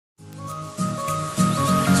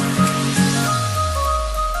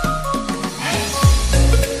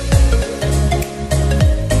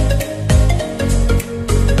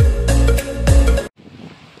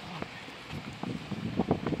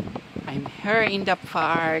Here in the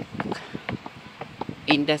park,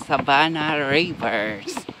 in the Savannah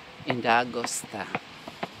rivers, in the Augusta.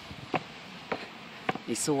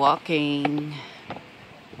 He's walking.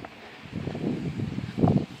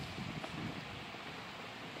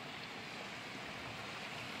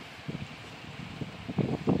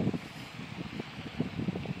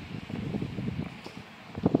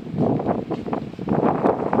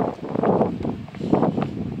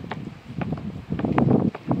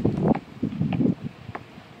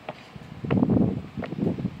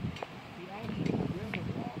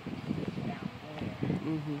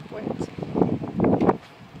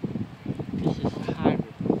 This is the highway.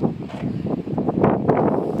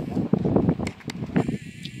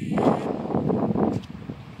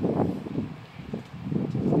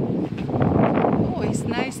 Oh, it's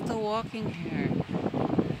nice to walking here.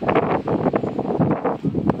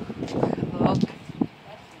 Look.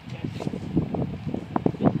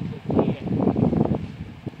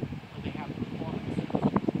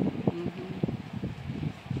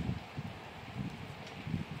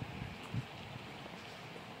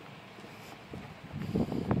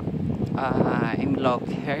 I'm look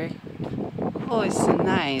here. Oh, it's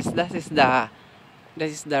nice. That is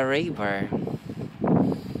the river.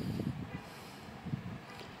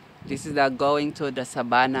 This is the going to the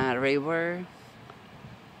Savannah River.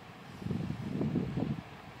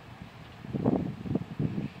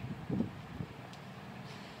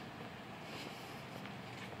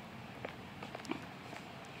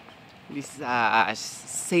 This is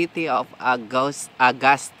city of Augusta.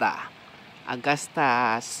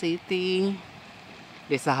 Augusta City.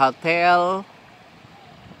 This is a hotel.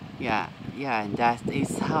 Yeah, that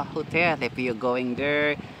is a hotel. If you're going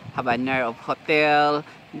there, have a near of hotel,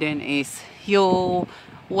 then is you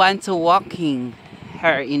want to walking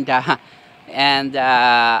here in the and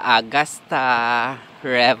Augusta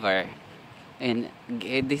River, and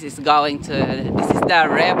this is the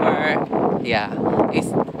river. Yeah,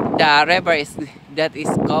 it's the river is that is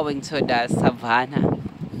going to the Savannah.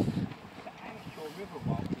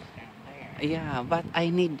 Yeah, but I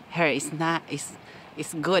need her. It's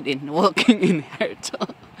good in walking in her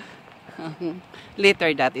too.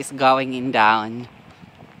 Later that is going in down.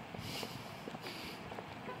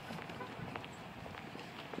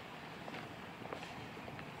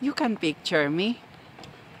 You can picture me.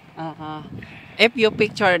 If you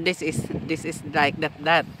picture this is like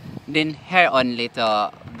that, then here only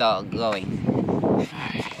to the going.